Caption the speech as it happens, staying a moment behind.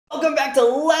Welcome back to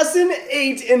Lesson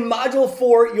 8 in Module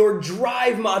 4, your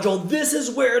drive module. This is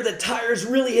where the tires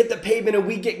really hit the pavement and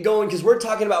we get going because we're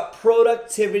talking about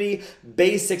productivity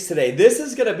basics today. This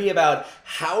is going to be about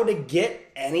how to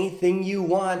get anything you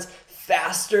want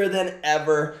faster than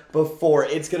ever before.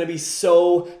 It's going to be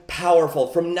so powerful.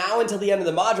 From now until the end of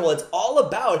the module, it's all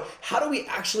about how do we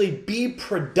actually be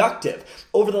productive.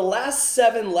 Over the last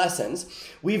 7 lessons,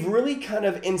 we've really kind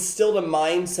of instilled a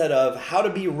mindset of how to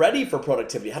be ready for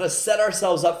productivity, how to set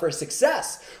ourselves up for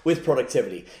success with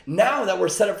productivity. Now that we're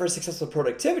set up for success with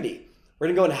productivity, we're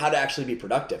going to go into how to actually be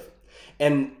productive.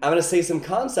 And I'm going to say some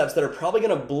concepts that are probably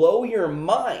going to blow your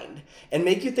mind and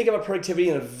make you think about productivity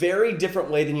in a very different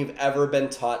way than you've ever been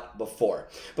taught before.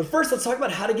 But first, let's talk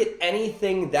about how to get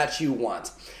anything that you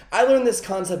want. I learned this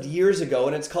concept years ago,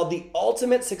 and it's called the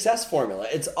ultimate success formula.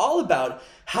 It's all about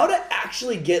how to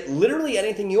actually get literally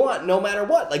anything you want, no matter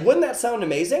what. Like, wouldn't that sound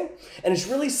amazing? And it's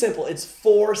really simple. It's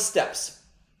 4 steps.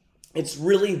 It's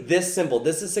really this simple.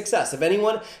 This is success. If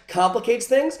anyone complicates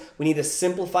things, we need to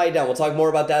simplify it down. We'll talk more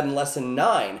about that in lesson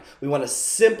 9. We want to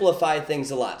simplify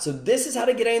things a lot. So this is how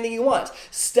to get anything you want.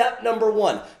 Step number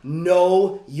 1,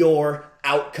 know your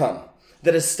outcome.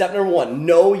 That is step number 1.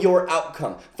 Know your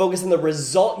outcome. Focus on the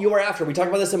result you are after. We talked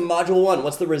about this in module 1.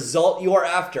 What's the result you are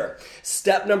after?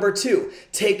 Step number 2.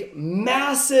 Take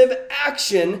massive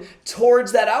action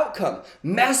towards that outcome.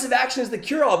 Massive action is the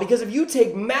cure-all because if you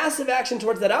take massive action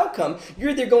towards that outcome, you're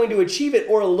either going to achieve it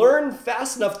or learn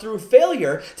fast enough through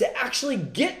failure to actually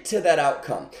get to that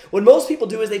outcome. What most people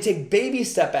do is they take baby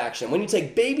step action. When you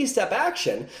take baby step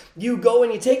action, you go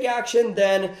and you take action,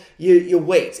 then you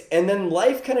wait. And then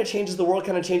life kind of changes, the world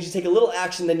kind of changes. You take a little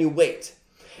action, then you wait.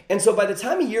 And so by the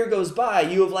time a year goes by,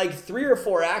 you have like 3 or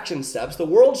 4 action steps. The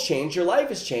world's changed, your life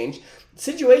has changed,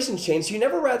 situations change, so you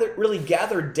never really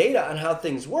gather data on how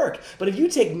things work. But if you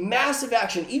take massive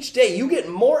action each day, you get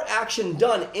more action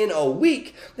done in a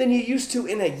week than you used to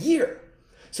in a year.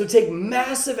 So take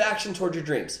massive action toward your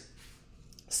dreams.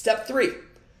 Step 3,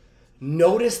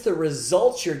 notice the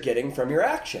results you're getting from your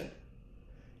action.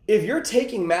 If you're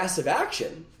taking massive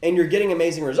action and you're getting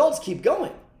amazing results, keep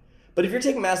going. But if you're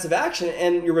taking massive action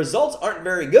and your results aren't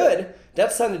very good,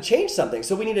 that's time to change something.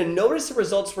 So we need to notice the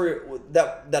results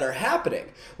that are happening.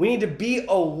 We need to be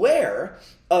aware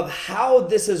of how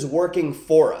this is working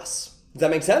for us. Does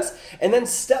that make sense? And then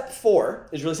step 4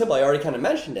 is really simple. I already kind of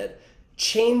mentioned it.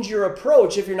 Change your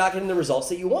approach if you're not getting the results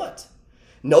that you want.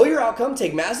 Know your outcome,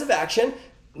 take massive action,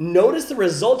 notice the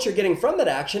results you're getting from that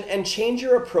action, and change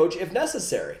your approach if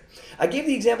necessary. I gave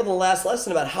the example in the last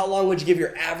lesson about how long would you give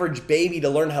your average baby to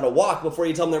learn how to walk before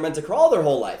you tell them they're meant to crawl their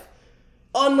whole life?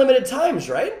 Unlimited times,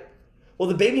 right? Well,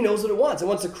 the baby knows what it wants. It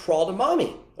wants to crawl to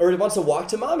mommy, or it wants to walk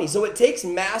to mommy. So it takes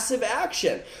massive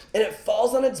action, and it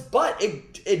falls on its butt.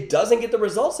 It doesn't get the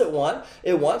results it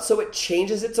wants, so it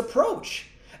changes its approach.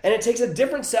 And it takes a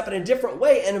different step in a different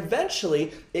way, and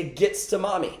eventually it gets to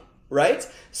mommy. Right?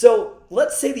 So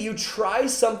let's say that you try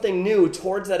something new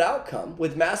towards that outcome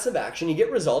with massive action, you get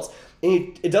results,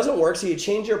 and it doesn't work, so you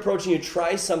change your approach and you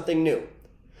try something new.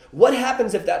 What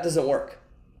happens if that doesn't work?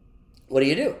 What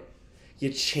do?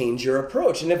 You change your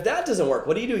approach. And if that doesn't work,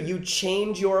 what do? You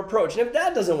change your approach. And if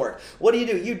that doesn't work, what do?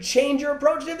 You change your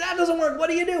approach. And if that doesn't work, what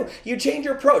do? You change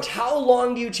your approach. How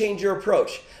long do you change your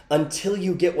approach? Until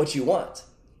you get what you want.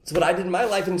 It's what I did in my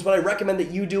life, and it's what I recommend that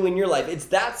you do in your life. It's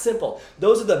that simple.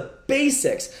 Those are the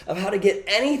basics of how to get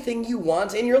anything you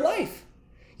want in your life.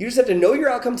 You just have to know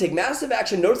your outcome, take massive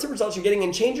action, notice the results you're getting,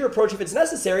 and change your approach if it's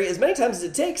necessary as many times as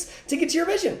it takes to get to your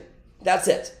vision. That's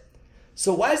it.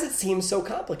 So why does it seem so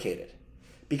complicated?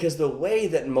 Because the way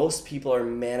that most people are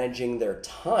managing their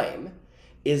time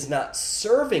is not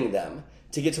serving them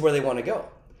to get to where they want to go.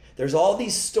 There's all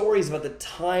these stories about the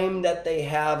time that they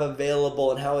have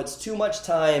available and how it's too much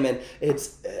time and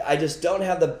I just don't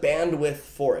have the bandwidth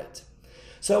for it.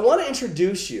 So I want to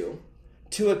introduce you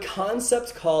to a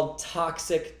concept called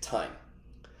toxic time.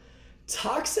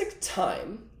 Toxic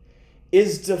time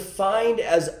is defined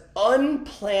as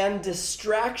unplanned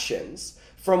distractions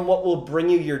from what will bring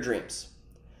you your dreams.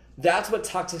 That's what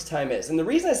toxic time is. And the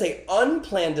reason I say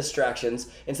unplanned distractions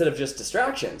instead of just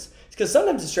distractions is because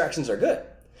sometimes distractions are good.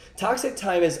 Toxic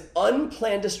time is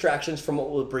unplanned distractions from what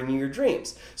will bring you your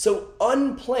dreams. So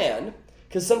unplanned,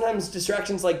 because sometimes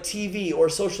distractions like TV or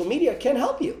social media can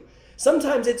help you.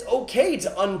 Sometimes it's okay to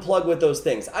unplug with those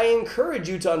things. I encourage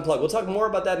you to unplug. We'll talk more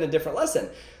about that in a different lesson.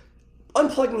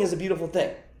 Unplugging is a beautiful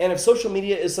thing. And if social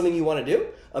media is something you want to do,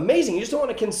 amazing. You just don't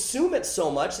want to consume it so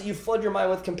much that you flood your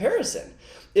mind with comparison.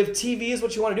 If TV is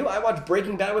what you want to do, I watch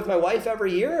Breaking Bad with my wife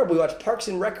every year. We watch Parks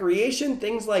and Recreation,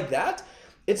 things like that.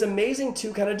 It's amazing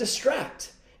to kind of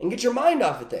distract and get your mind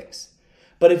off of things.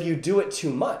 But if you do it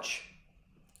too much,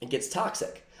 it gets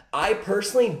toxic. I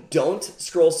personally don't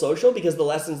scroll social because the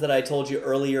lessons that I told you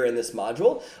earlier in this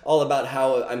module, all about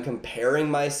how I'm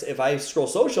comparing if I scroll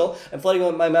social, I'm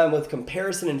flooding my mind with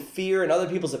comparison and fear and other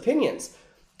people's opinions.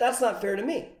 That's not fair to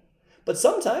me. But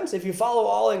sometimes if you follow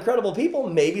all incredible people,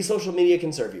 maybe social media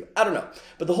can serve you. I don't know.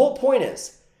 But the whole point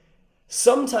is,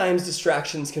 sometimes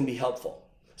distractions can be helpful.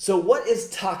 So what is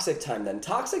toxic time then?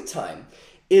 Toxic time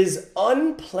is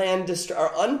unplanned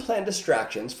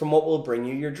distractions from what will bring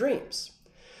you your dreams.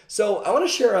 So I want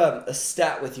to share a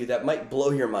stat with you that might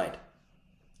blow your mind.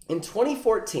 In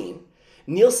 2014,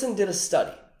 Nielsen did a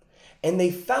study, and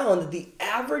they found that the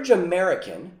average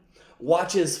American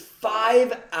watches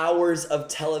 5 hours of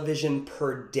television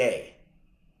per day.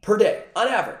 Per day, on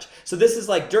average. So this is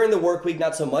like during the work week,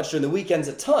 not so much. During the weekends,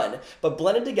 a ton. But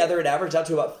blended together, it averaged out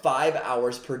to about 5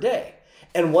 hours per day.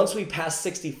 And once we pass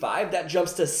 65, that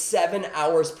jumps to 7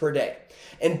 hours per day.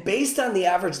 And based on the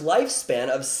average lifespan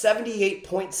of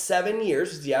 78.7 years,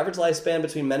 which is the average lifespan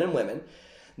between men and women,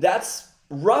 that's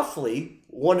roughly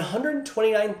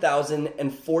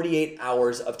 129,048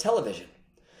 hours of television.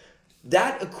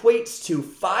 That equates to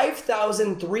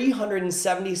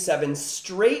 5,377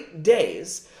 straight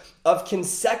days of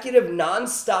consecutive,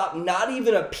 nonstop, not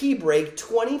even a pee break,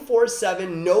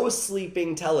 24/7, no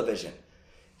sleeping television.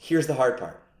 Here's the hard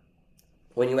part.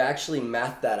 When you actually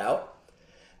math that out,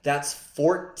 that's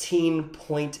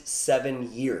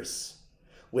 14.7 years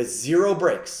with 0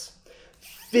 breaks.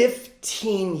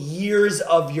 15 years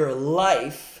of your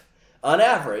life, on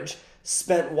average,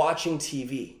 spent watching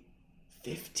TV.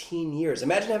 15 years.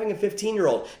 Imagine having a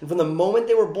 15-year-old, and from the moment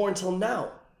they were born till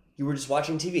now, you were just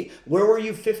watching TV. Where were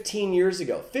you 15 years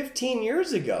ago? 15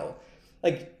 years ago,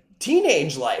 like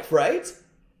teenage life, right?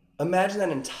 Imagine that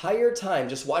entire time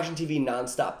just watching TV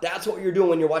nonstop. That's what you're doing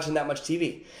when you're watching that much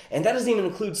TV. And that doesn't even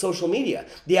include social media.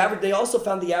 They also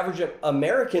found the average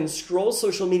American scrolls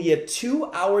social media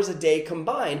 2 hours a day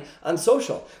combined on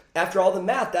social. After all the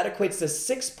math, that equates to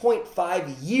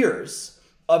 6.5 years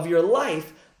of your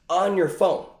life on your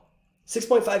phone.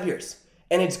 6.5 years.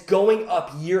 And it's going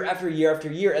up year after year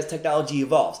after year as technology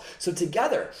evolves. So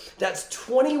together, that's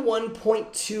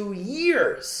 21.2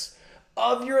 years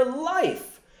of your life.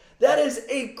 That is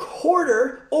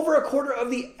over a quarter of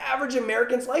the average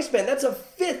American's lifespan. That's a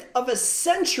fifth of a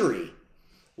century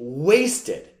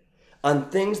wasted on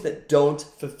things that don't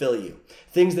fulfill you,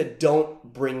 things that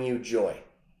don't bring you joy.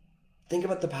 Think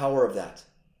about the power of that.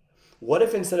 What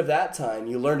if instead of that time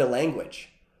you learned a language?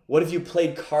 What if you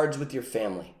played cards with your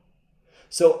family?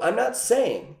 So I'm not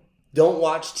saying don't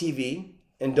watch TV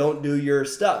and don't do your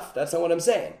stuff. That's not what I'm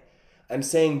saying. I'm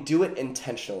saying do it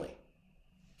intentionally.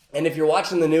 And if you're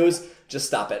watching the news, just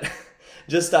stop it.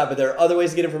 Just stop it. There are other ways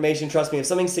to get information. Trust me, if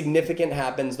something significant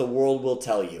happens, the world will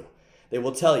tell you. They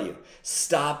will tell you.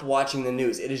 Stop watching the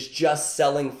news. It is just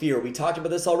selling fear. We talked about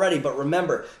this already, but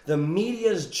remember, the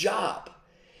media's job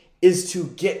is to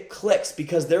get clicks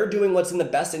because they're doing what's in the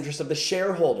best interest of the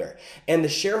shareholder. And the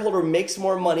shareholder makes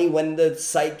more money when the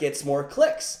site gets more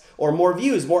clicks or more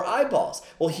views, more eyeballs.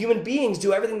 Well, human beings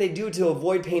do everything they do to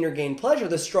avoid pain or gain pleasure.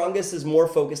 The strongest is more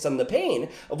focused on the pain,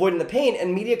 avoiding the pain,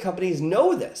 and media companies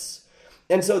know this.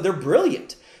 And so they're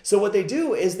brilliant. So what they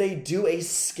do is they do a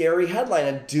scary headline,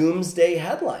 a doomsday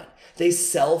headline. They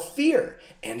sell fear,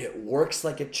 and it works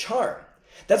like a charm.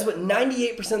 That's what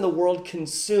 98% of the world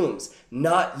consumes,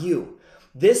 not you.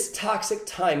 This toxic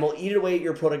time will eat away at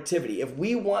your productivity. If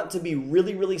we want to be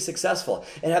really, really successful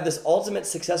and have this ultimate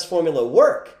success formula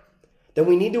work, then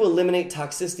we need to eliminate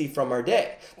toxicity from our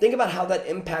day. Think about how that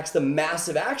impacts the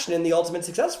massive action in the ultimate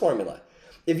success formula.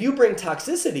 If you bring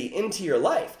toxicity into your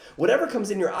life, whatever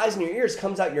comes in your eyes and your ears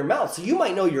comes out your mouth. So you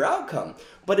might know your outcome,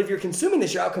 but if you're consuming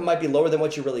this, your outcome might be lower than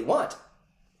what you really want.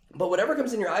 But whatever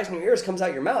comes in your eyes and your ears comes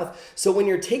out your mouth. So when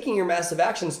you're taking your massive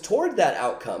actions toward that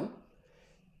outcome,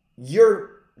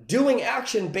 you're doing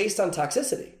action based on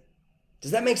toxicity.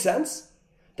 Does that make sense?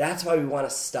 That's why we want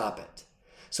to stop it.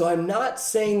 So I'm not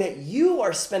saying that you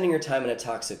are spending your time in a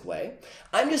toxic way.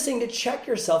 I'm just saying to check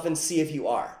yourself and see if you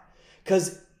are.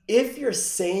 Because if you're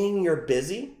saying you're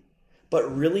busy,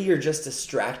 but really you're just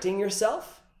distracting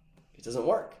yourself, it doesn't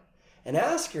work. And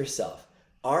ask yourself,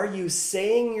 are you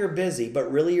saying you're busy,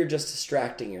 but really you're just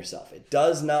distracting yourself? It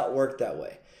does not work that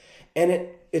way. And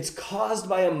it's caused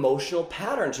by emotional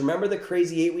patterns. Remember the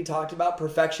crazy 8 we talked about?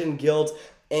 Perfection, guilt,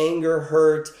 anger,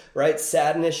 hurt, right?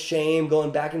 Sadness, shame,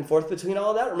 going back and forth between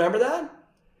all of that. Remember that?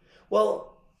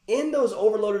 Well, in those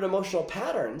overloaded emotional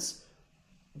patterns,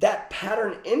 that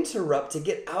pattern interrupt to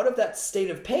get out of that state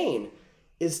of pain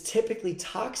is typically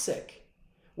toxic,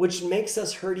 which makes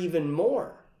us hurt even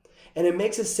more. And it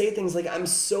makes us say things like, I'm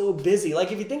so busy.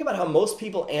 Like if you think about how most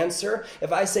people answer,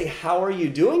 if I say, how are you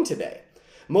doing today?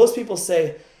 Most people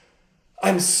say,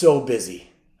 I'm so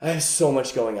busy. I have so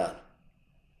much going on.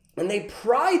 And they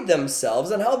pride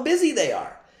themselves on how busy they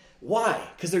are. Why?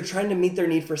 Because they're trying to meet their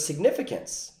need for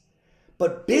significance.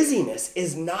 But busyness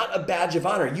is not a badge of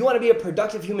honor. You want to be a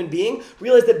productive human being?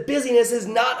 Realize that busyness is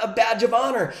not a badge of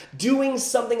honor. Doing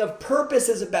something of purpose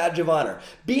is a badge of honor.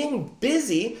 Being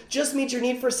busy just meets your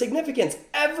need for significance.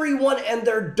 Everyone and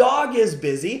their dog is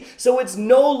busy, so it's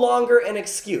no longer an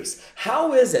excuse.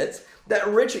 How is it that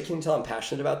Richard, can you tell I'm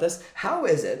passionate about this? How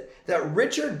is it that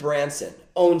Richard Branson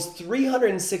owns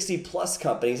 360 plus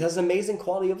companies, has an amazing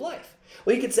quality of life?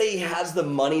 Well, you could say he has the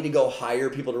money to go hire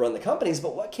people to run the companies,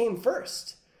 but what came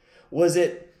first? Was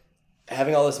it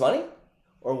having all this money?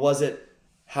 Or was it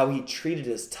how he treated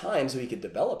his time so he could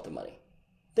develop the money?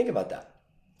 Think about that.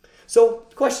 So,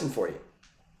 question for you.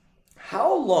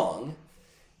 How long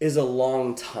is a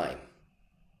long time?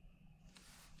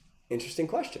 Interesting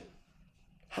question.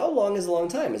 How long is a long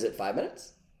time? Is it 5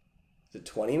 minutes? Is it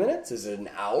 20 minutes? Is it an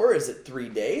hour? Is it 3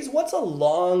 days? What's a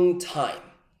long time?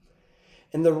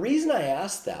 And the reason I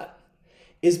ask that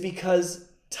is because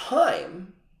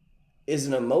time is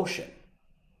an emotion.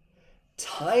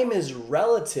 Time is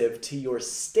relative to your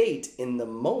state in the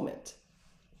moment.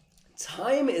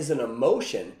 Time is an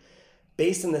emotion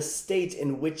based on the state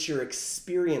in which you're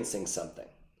experiencing something.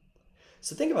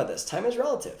 So think about this. Time is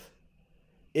relative.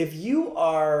 If you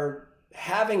are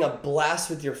having a blast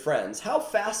with your friends, how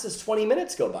fast does 20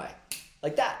 minutes go by?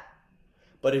 Like that.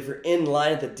 But if you're in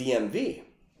line at the DMV,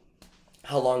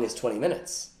 how long is 20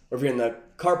 minutes? Or if you're in the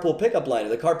carpool pickup line or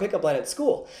the car pickup line at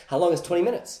school, how long is 20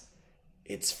 minutes?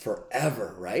 It's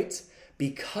forever, right?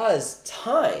 Because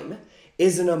time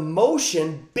is an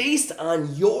emotion based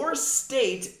on your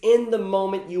state in the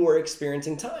moment you are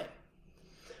experiencing time.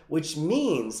 Which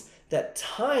means that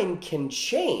time can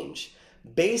change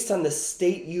based on the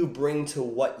state you bring to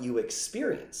what you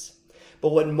experience.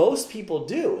 But what most people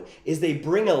do is they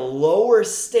bring a lower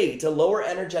state, a lower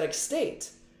energetic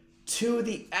state, to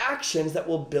the actions that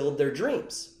will build their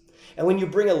dreams. And when you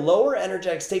bring a lower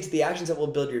energetic state to the actions that will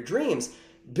build your dreams,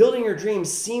 building your dreams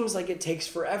seems like it takes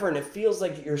forever and it feels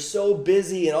like you're so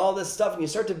busy and all this stuff, and you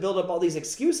start to build up all these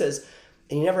excuses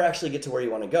and you never actually get to where you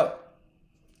want to go.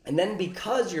 And then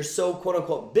because you're so quote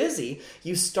unquote busy,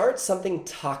 you start something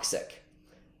toxic,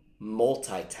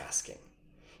 multitasking.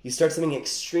 You start something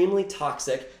extremely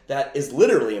toxic that is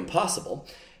literally impossible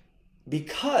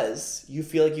because you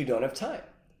feel like you don't have time.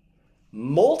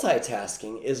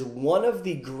 Multitasking is one of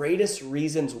the greatest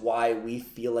reasons why we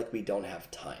feel like we don't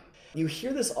have time. You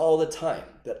hear this all the time,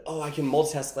 that, oh, I can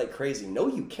multitask like crazy. No,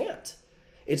 you can't.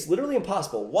 It's literally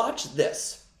impossible. Watch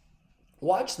this.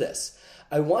 Watch this.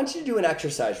 I want you to do an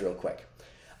exercise real quick.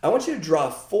 I want you to draw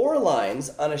 4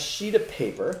 lines on a sheet of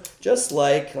paper, just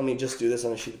like, let me just do this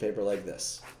on a sheet of paper like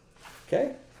this.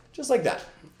 Okay? Just like that.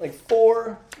 Like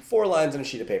four lines on a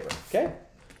sheet of paper. Okay?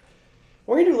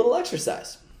 We're going to do a little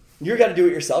exercise. You've got to do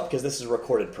it yourself because this is a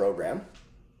recorded program.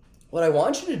 What I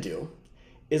want you to do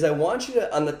is I want you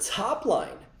to, on the top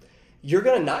line, you're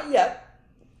going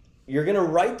to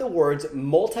write the words,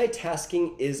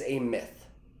 multitasking is a myth.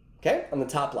 Okay? On the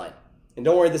top line. And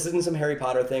don't worry, this isn't some Harry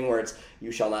Potter thing where it's,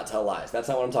 you shall not tell lies. That's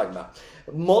not what I'm talking about.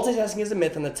 Multitasking is a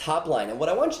myth on the top line. And what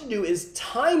I want you to do is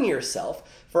time yourself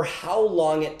for how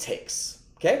long it takes.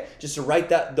 Okay? Just to write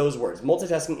those words.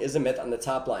 Multitasking is a myth on the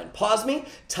top line. Pause me,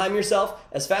 time yourself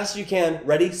as fast as you can.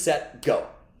 Ready, set, go.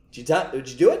 Did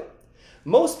you do it?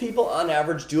 Most people on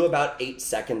average do about 8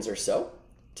 seconds or so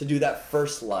to do that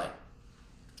first line.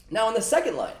 Now on the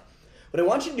second line, what I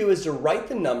want you to do is to write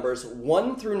the numbers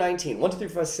 1 through 19, 1, 2, 3,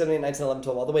 4, 5, 6, 7, 8, 9, 10, 11,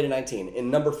 12, all the way to 19 in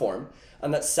number form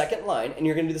on that second line, and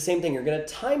you're going to do the same thing. You're going to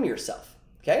time yourself,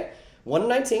 okay? 1 to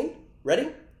 19, ready,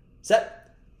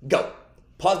 set, go.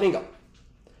 Pause me and go.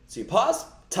 So you pause,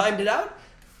 timed it out.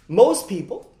 Most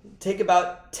people take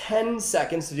about 10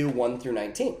 seconds to do 1 through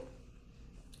 19.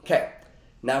 Okay,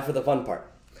 now for the fun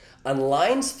part. On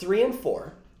lines 3 and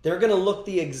 4, they're going to look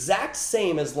the exact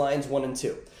same as lines 1 and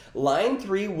 2. Line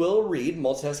 3 will read,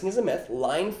 multitasking is a myth.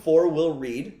 Line 4 will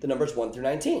read the numbers 1 through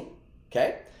 19,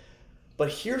 okay? But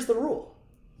here's the rule.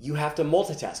 You have to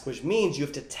multitask, which means you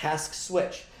have to task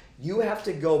switch. You have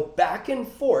to go back and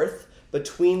forth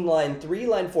between line 3,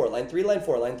 line 4, line 3, line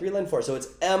 4, line 3, line 4. So it's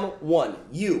M1,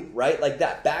 U, right? Like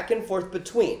that, back and forth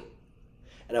between.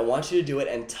 And I want you to do it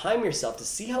and time yourself to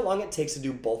see how long it takes to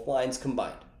do both lines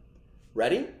combined.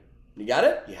 Ready? You got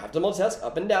it? You have to multitask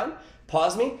up and down.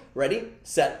 Pause me. Ready,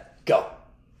 set, go.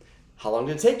 How long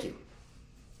did it take you?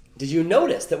 Did you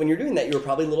notice that when you're doing that, you were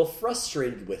probably a little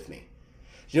frustrated with me?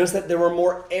 You notice that there were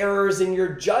more errors in your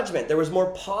judgment. There was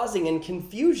more pausing and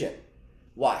confusion.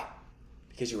 Why?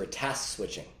 Because you were task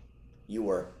switching. You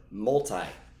were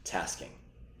multitasking.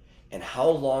 And how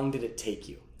long did it take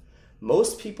you?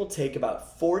 Most people take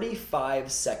about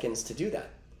 45 seconds to do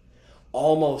that.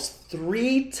 Almost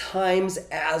 3 times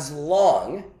as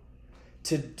long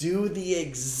to do the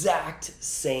exact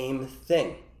same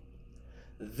thing.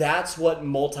 That's what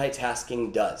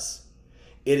multitasking does.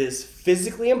 It is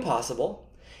physically impossible.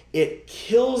 It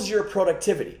kills your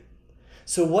productivity.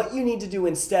 So what you need to do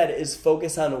instead is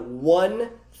focus on one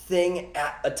thing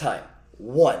at a time.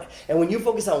 One. And when you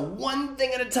focus on one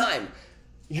thing at a time,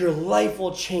 your life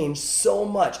will change so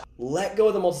much. Let go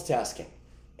of the multitasking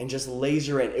and just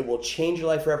laser in. It will change your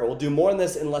life forever. We'll do more on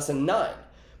this in lesson 9.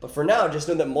 But for now, just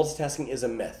know that multitasking is a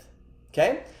myth.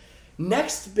 Okay?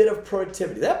 Next bit of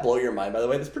productivity. That blow your mind, by the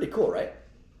way. That's pretty cool, right?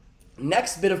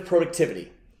 Next bit of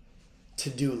productivity.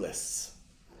 To-do lists.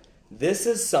 This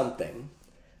is something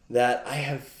that I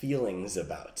have feelings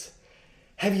about.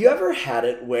 Have you ever had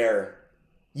it where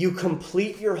you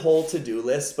complete your whole to-do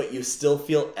list, but you still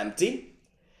feel empty?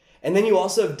 And then you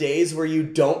also have days where you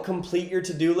don't complete your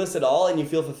to-do list at all and you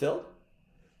feel fulfilled?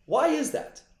 Why is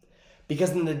that?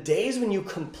 Because in the days when you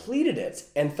completed it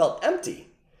and felt empty,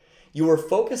 you were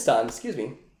focused on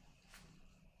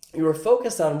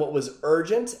what was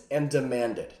urgent and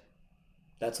demanded.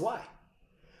 That's why.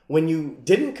 When you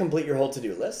didn't complete your whole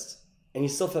to-do list and you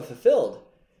still felt fulfilled,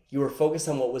 you were focused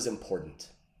on what was important.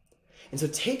 And so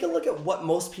take a look at what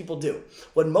most people do.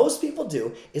 What most people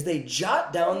do is they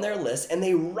jot down their list and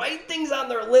they write things on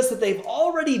their list that they've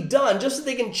already done just so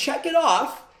they can check it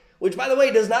off, which, by the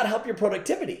way, does not help your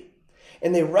productivity.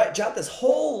 And they jot this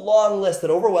whole long list that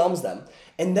overwhelms them.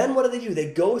 And then what do?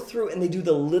 They go through and they do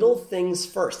the little things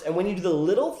first. And when you do the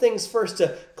little things first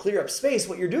to clear up space,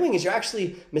 what you're doing is you're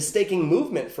actually mistaking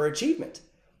movement for achievement.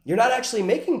 You're not actually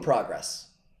making progress.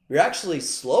 You're actually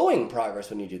slowing progress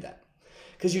when you do that.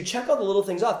 Because you check all the little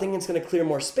things off thinking it's going to clear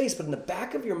more space, but in the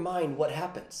back of your mind, what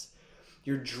happens?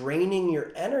 You're draining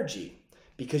your energy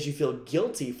because you feel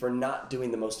guilty for not doing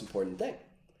the most important thing.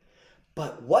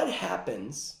 But what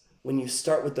happens when you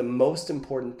start with the most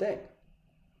important thing?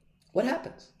 What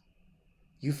happens?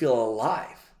 You feel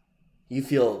alive. You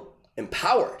feel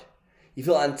empowered. You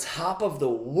feel on top of the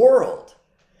world.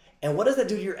 And what does that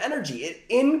do to your energy? It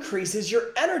increases your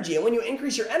energy. And when you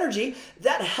increase your energy,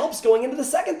 that helps going into the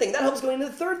second thing. That helps going into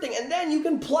the third thing. And then you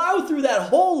can plow through that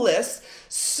whole list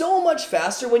so much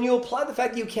faster when you apply the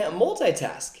fact that you can't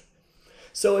multitask.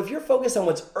 So if you're focused on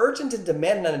what's urgent and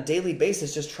demanded on a daily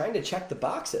basis, just trying to check the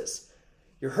boxes,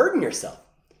 you're hurting yourself.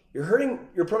 You're hurting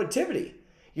your productivity.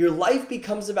 Your life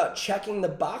becomes about checking the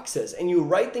boxes and you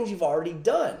write things you've already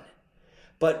done.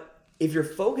 But if you're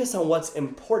focused on what's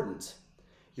important,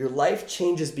 your life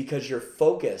changes because your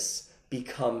focus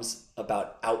becomes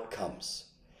about outcomes.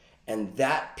 And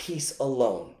that piece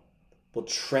alone will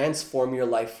transform your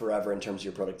life forever in terms of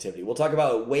your productivity. We'll talk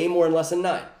about it way more in lesson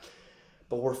 9.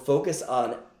 But we're focused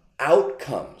on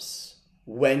outcomes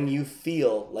when you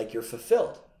feel like you're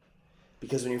fulfilled.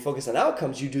 Because when you're focused on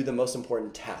outcomes, you do the most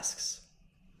important tasks.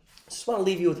 I just want to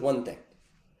leave you with one thing.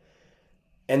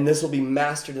 And this will be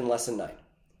mastered in lesson 9.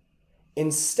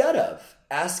 Instead of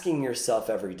asking yourself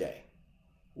every day,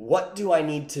 what do I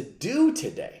need to do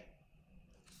today?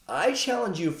 I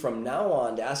challenge you from now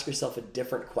on to ask yourself a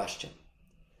different question.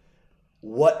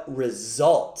 What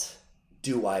result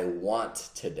do I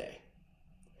want today?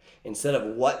 Instead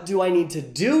of what do I need to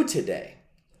do today,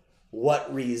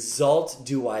 what result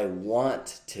do I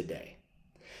want today?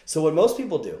 So what most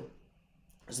people do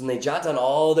is when they jot down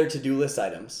all their to-do list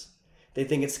items, they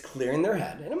think it's clearing their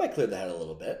head, and it might clear the head a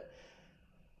little bit,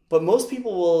 but most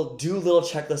people will do little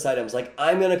checklist items like,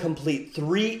 I'm going to complete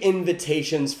 3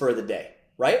 invitations for the day,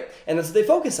 right? And that's what they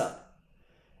focus on.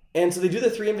 And so they do the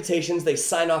 3 invitations, they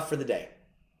sign off for the day.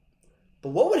 But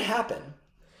what would happen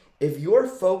if your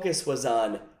focus was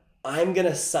on, I'm going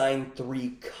to sign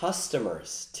 3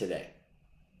 customers today?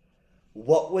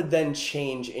 What would then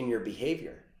change in your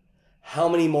behavior? How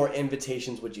many more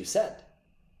invitations would you send?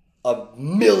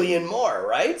 1,000,000 more,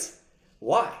 right?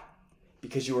 Why?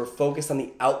 Because you were focused on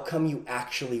the outcome you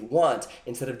actually want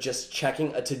instead of just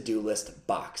checking a to-do list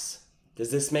box.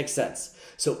 Does this make sense?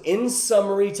 So in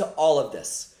summary to all of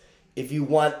this, if you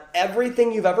want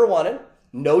everything you've ever wanted,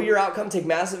 know your outcome, take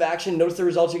massive action, notice the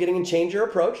results you're getting and change your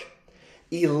approach,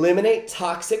 eliminate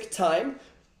toxic time,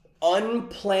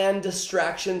 unplanned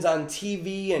distractions on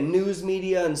TV and news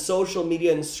media and social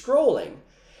media and scrolling,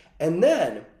 and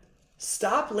then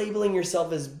stop labeling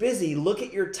yourself as busy, look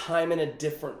at your time in a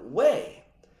different way,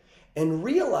 and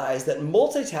realize that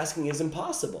multitasking is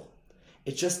impossible.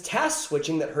 It's just task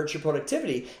switching that hurts your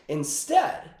productivity.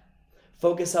 Instead,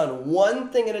 focus on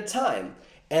one thing at a time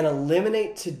and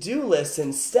eliminate to-do lists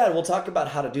instead. We'll talk about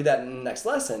how to do that in the next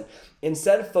lesson.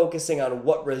 Instead of focusing on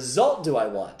what result do I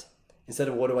want, instead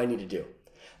of what do I need to do.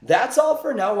 That's all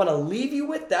for now. I want to leave you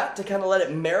with that to kind of let it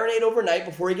marinate overnight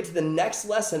before we get to the next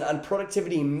lesson on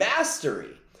productivity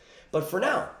mastery. But for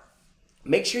now,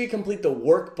 make sure you complete the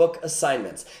workbook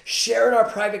assignments. Share in our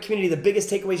private community the biggest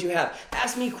takeaways you have.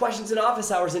 Ask me questions in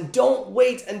office hours, and don't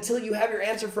wait until you have your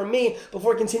answer from me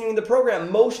before continuing the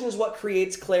program. Motion is what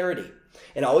creates clarity.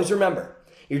 And always remember,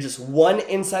 you're just one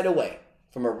insight away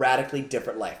from a radically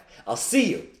different life. I'll see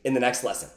you in the next lesson.